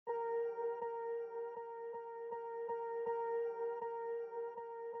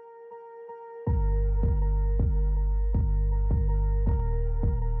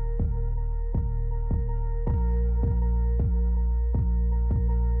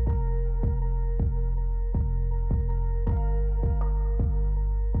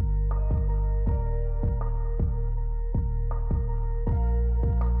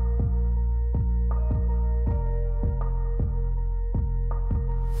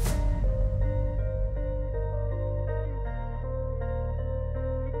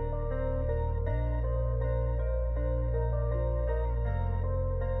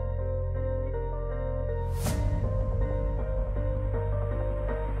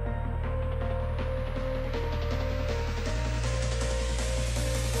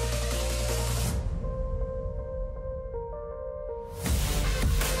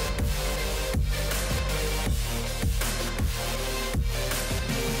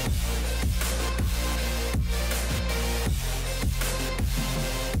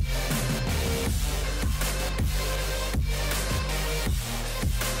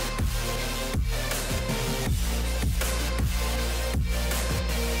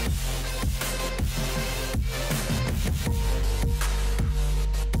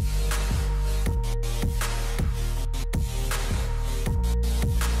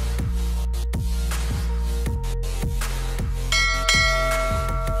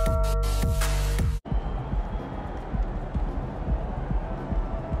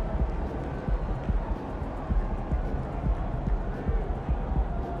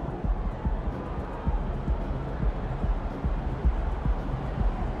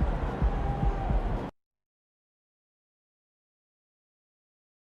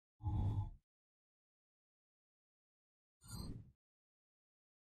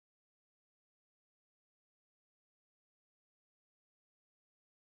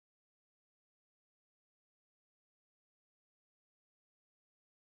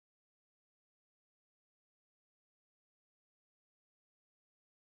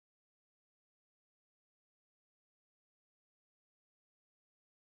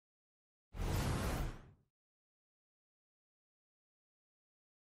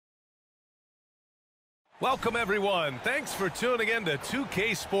Welcome, everyone. Thanks for tuning in to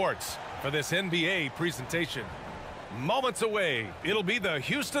 2K Sports for this NBA presentation. Moments away, it'll be the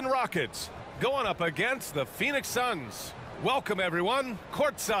Houston Rockets going up against the Phoenix Suns. Welcome, everyone.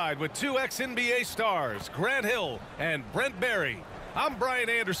 Courtside with two ex-NBA stars, Grant Hill and Brent Barry. I'm Brian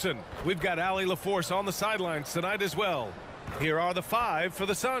Anderson. We've got Allie LaForce on the sidelines tonight as well. Here are the five for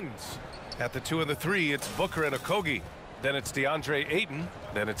the Suns. At the 2 and the 3, it's Booker and Okogie. Then it's DeAndre Ayton.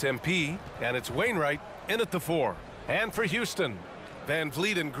 Then it's MP. And it's Wainwright in at the 4. And for Houston, Van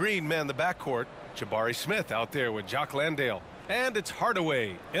Vliet and Green man the backcourt. Jabari Smith out there with Jock Landale. And it's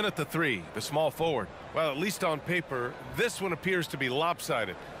Hardaway in at the 3, the small forward. Well, at least on paper, this one appears to be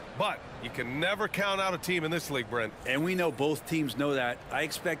lopsided. But you can never count out a team in this league, Brent. And we know both teams know that. I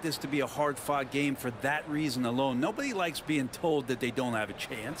expect this to be a hard-fought game for that reason alone. Nobody likes being told that they don't have a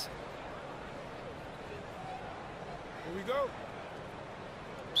chance. Here we go.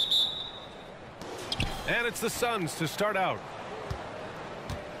 And it's the Suns to start out.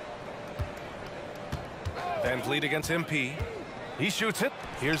 Van Vliet against MP. He shoots it.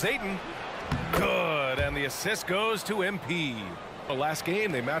 Here's Ayton. Good. And the assist goes to MP. The last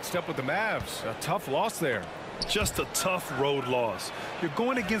game, they matched up with the Mavs. A tough loss there. Just a tough road loss. You're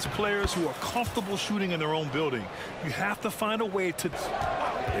going against players who are comfortable shooting in their own building. You have to find a way to...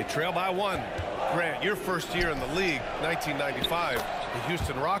 They trail by 1. Grant, your first year in the league, 1995, the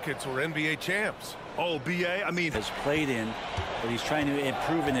Houston Rockets were NBA champs. Oh, B.A., I mean... Has played in, but he's trying to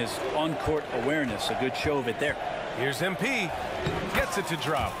improve in his on-court awareness. A good show of it there. Here's MP. Gets it to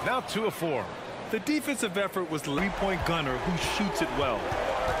drop. Now 2 of 4. The defensive effort was the three-point gunner who shoots it well.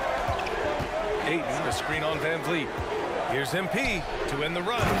 Ayton, the screen on Van Vliet. Here's MP to end the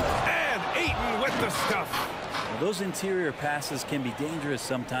run. And Ayton with the stuff. Well, those interior passes can be dangerous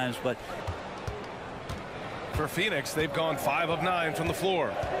sometimes, but... For Phoenix, they've gone 5 of 9 from the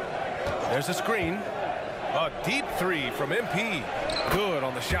floor. There's a screen. A deep 3 from MP. Good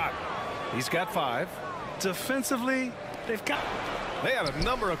on the shot. He's got 5. Defensively, they've got... They had a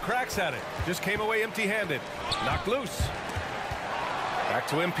number of cracks at it. Just came away empty-handed. Knocked loose. Back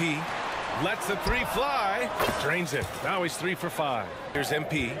to MP. Lets the 3 fly. Drains it. Now he's 3 for 5. Here's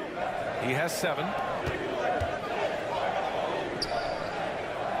MP. He has 7.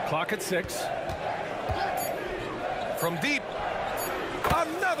 Clock at 6. From deep.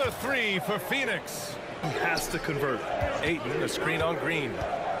 Another 3 for Phoenix. He has to convert. Ayton, the screen on Green.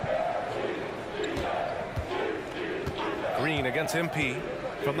 Green against MP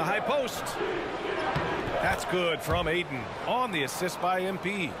from the high post. That's good from Ayton on the assist by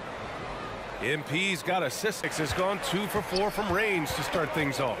MP. MP's got assist. Has gone 2 for 4 from range to start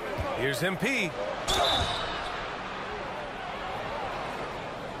things off. Here's MP.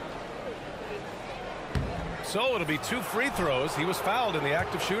 So it'll be 2 free throws. He was fouled in the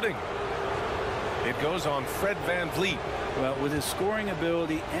act of shooting. It goes on Fred Van Vliet. Well, with his scoring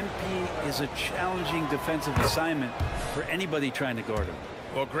ability, MP is a challenging defensive assignment for anybody trying to guard him.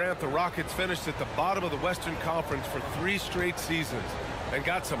 Well, Grant, the Rockets finished at the bottom of the Western Conference for 3 straight seasons and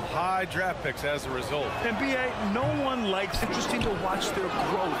got some high draft picks as a result. And B.A., no one likes interesting to watch their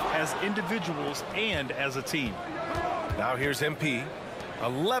growth as individuals and as a team. Now here's MP.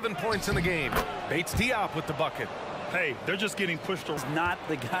 11 points in the game. Bates Diop with the bucket. Hey, they're just getting pushed over. He's not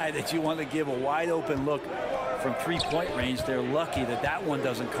the guy that you want to give a wide-open look from three-point range. They're lucky that that one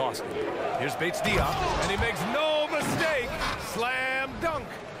doesn't cost them. Here's Bates Diop, and he makes no mistake. Slam dunk.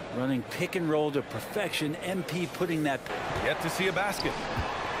 Running pick and roll to perfection. MP putting that... Yet to see a basket.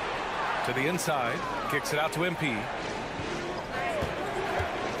 To the inside. Kicks it out to MP.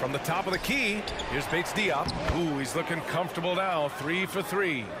 From the top of the key, here's Bates Diop. Ooh, he's looking comfortable now. 3 for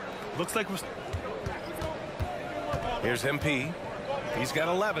 3. Looks like we're... Here's MP. He's got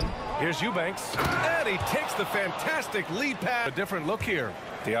 11. Here's Eubanks. And he takes the fantastic lead pass. A different look here.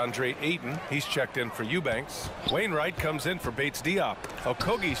 DeAndre Ayton, he's checked in for Eubanks. Wainwright comes in for Bates Diop.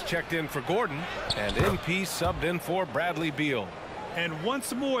 Okogie's checked in for Gordon. And MP subbed in for Bradley Beal. And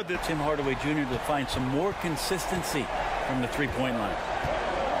once more, the Tim Hardaway Jr. to find some more consistency from the three-point line.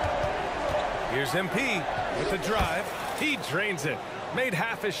 Here's MP with the drive. He drains it. Made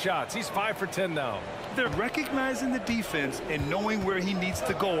half his shots. He's 5 for 10 now. They're recognizing the defense and knowing where he needs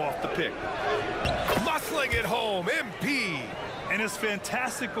to go off the pick. Muscling it home, MP. And his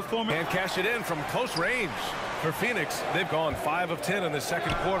fantastic performance. And cash it in from close range. For Phoenix, they've gone 5 of 10 in the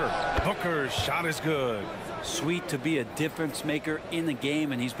second quarter. Booker's shot is good. Sweet to be a difference maker in the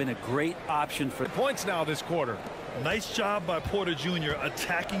game, and he's been a great option for points now this quarter. Nice job by Porter Jr.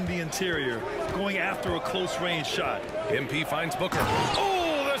 attacking the interior, going after a close range shot. MP finds Booker.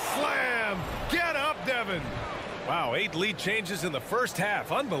 Oh, the slam! Get up, Devin! Wow, 8 lead changes in the first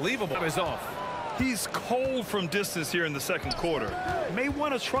half. Unbelievable. Is off. He's cold from distance here in the second quarter. May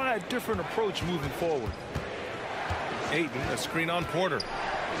want to try a different approach moving forward. Ayton, a screen on Porter.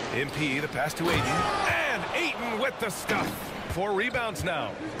 MP, the pass to Ayton. And Ayton with the stuff. 4 rebounds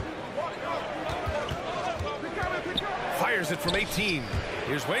now. Fires it from 18.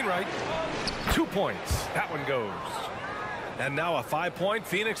 Here's Wainwright. 2 points. That one goes. And now a 5-point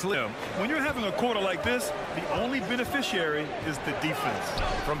Phoenix lead. When you're having a quarter like this, the only beneficiary is the defense.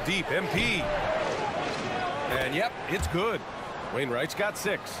 From deep, MP. And yep, it's good. Wainwright's got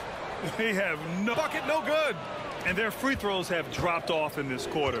 6. They have no bucket, no good. And their free throws have dropped off in this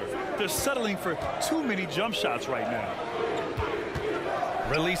quarter. They're settling for too many jump shots right now.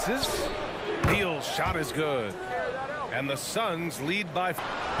 Releases. Beal's shot is good. And the Suns lead by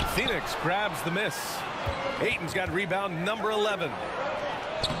Phoenix grabs the miss. Ayton's got rebound number 11.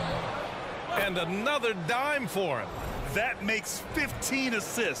 And another dime for him. That makes 15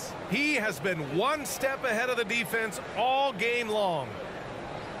 assists. He has been 1 step ahead of the defense all game long.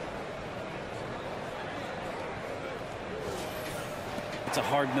 It's a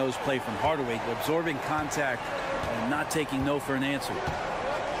hard-nosed play from Hardaway, absorbing contact and not taking no for an answer.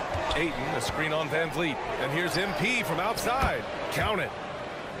 Ayton, a screen on Van Vliet. And here's MP from outside. Count it.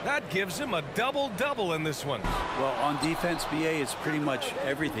 That gives him a double-double in this one. Well, on defense, BA, it's pretty much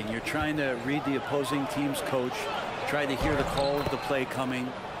everything. You're trying to read the opposing team's coach, try to hear the call of the play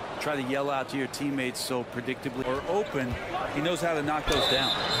coming, try to yell out to your teammates so predictably or open. He knows how to knock those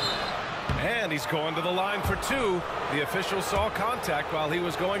down. And he's going to the line for 2. The official saw contact while he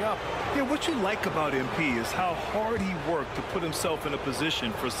was going up. Yeah, what you like about MP is how hard he worked to put himself in a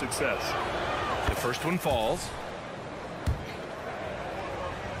position for success. The first one falls.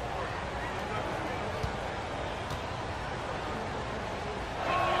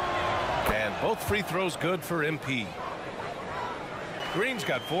 And both free throws good for MP. Green's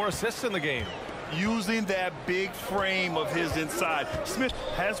got 4 assists in the game. Using that big frame of his inside, Smith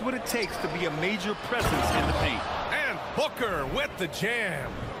has what it takes to be a major presence in the paint. And Booker with the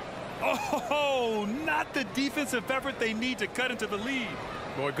jam. Oh, not the defensive effort they need to cut into the lead.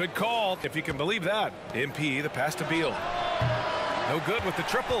 Boy, good call, if you can believe that. MP, the pass to Beal. No good with the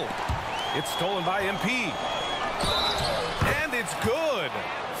triple. It's stolen by MP. And it's good.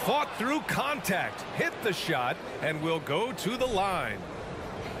 Fought through contact, hit the shot, and will go to the line.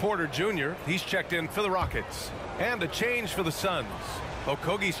 Porter Jr., he's checked in for the Rockets. And a change for the Suns.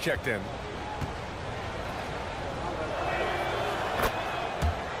 Okogie's checked in.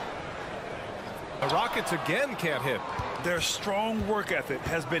 The Rockets again can't hit. Their strong work ethic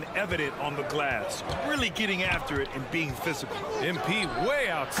has been evident on the glass, really getting after it and being physical. MP way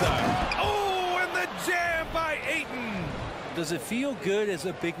outside. Oh, and the jam by Ayton. Does it feel good as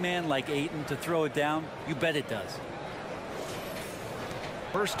a big man like Ayton to throw it down? You bet it does.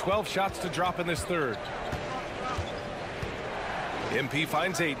 First 12 shots to drop in this third. MP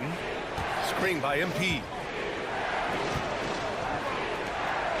finds Ayton. Screen by MP.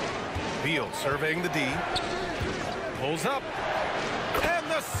 Beal surveying the D. Pulls up. And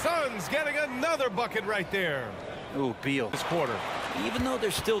the Suns getting another bucket right there. Ooh, Beal. This quarter. Even though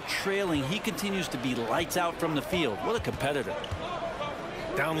they're still trailing, he continues to be lights out from the field. What a competitor.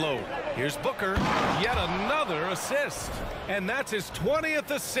 Down low. Here's Booker. Yet another assist. And that's his 20th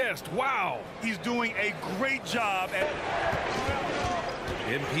assist. Wow. He's doing a great job at...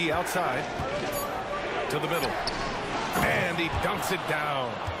 MP outside. To the middle. And he dunks it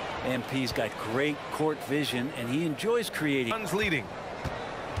down. MP's got great court vision, and he enjoys creating. Suns leading.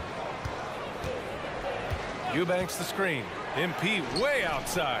 Eubanks the screen. MP way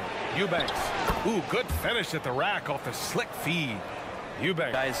outside. Eubanks. Ooh, good finish at the rack off the slick feed.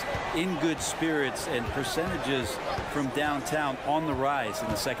 Eubanks. Guys in good spirits and percentages from downtown on the rise in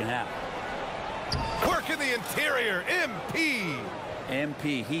the second half. Work in the interior. MP.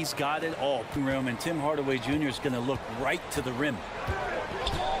 MP, he's got it all. Room, and Tim Hardaway Jr. is going to look right to the rim.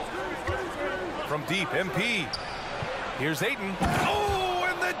 From deep, MP. Here's Ayton. Oh,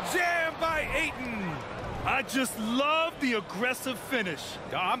 and the jam by Ayton. I just love the aggressive finish.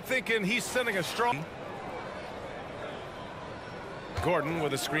 I'm thinking he's sending a strong. Gordon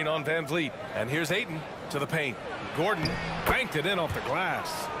with a screen on Van Vliet. And here's Ayton to the paint. Gordon banked it in off the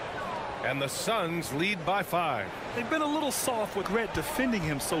glass. And the Suns lead by 5. They've been a little soft with Red defending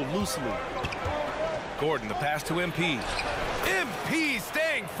him so loosely. Gordon, the pass to MP. MP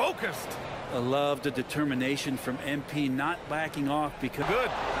staying focused. I love the determination from MP, not backing off because... Good.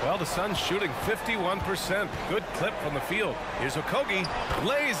 Well, the Suns shooting 51%. Good clip from the field. Here's Okogie.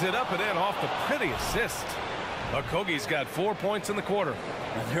 Lays it up and in off the pretty assist. Okogie's got 4 points in the quarter.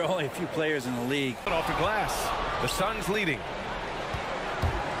 There are only a few players in the league. Off the glass. The Suns leading.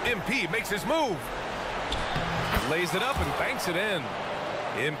 MP makes his move. Lays it up and banks it in.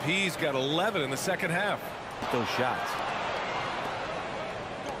 MP's got 11 in the second half. Those shots.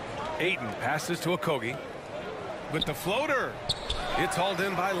 Ayton passes to Okogie. With the floater. It's hauled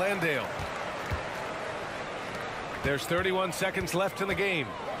in by Landale. There's 31 seconds left in the game.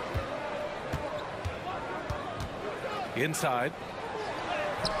 Inside.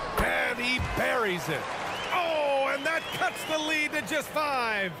 And he buries it. Oh, and that cuts the lead to just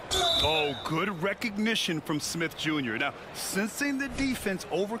 5. Oh, good recognition from Smith Jr. Now, sensing the defense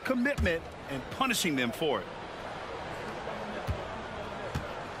overcommitment and punishing them for it.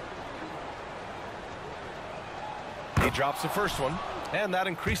 He drops the first one, and that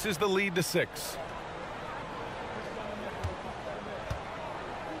increases the lead to 6.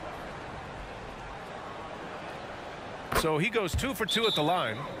 So he goes 2 for 2 at the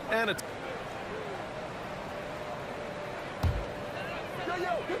line, and it's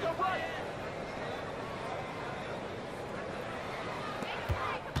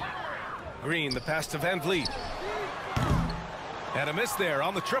Green, the pass to Van Vliet. And a miss there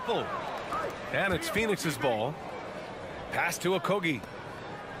on the triple. And it's Phoenix's ball. Pass to Okogie.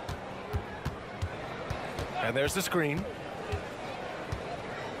 And there's the screen.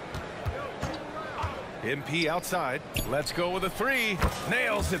 MP outside. Let's go with a 3.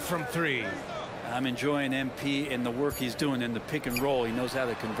 Nails it from 3. I'm enjoying MP and the work he's doing in the pick and roll. He knows how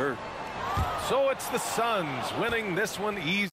to convert. So it's the Suns winning this one easy.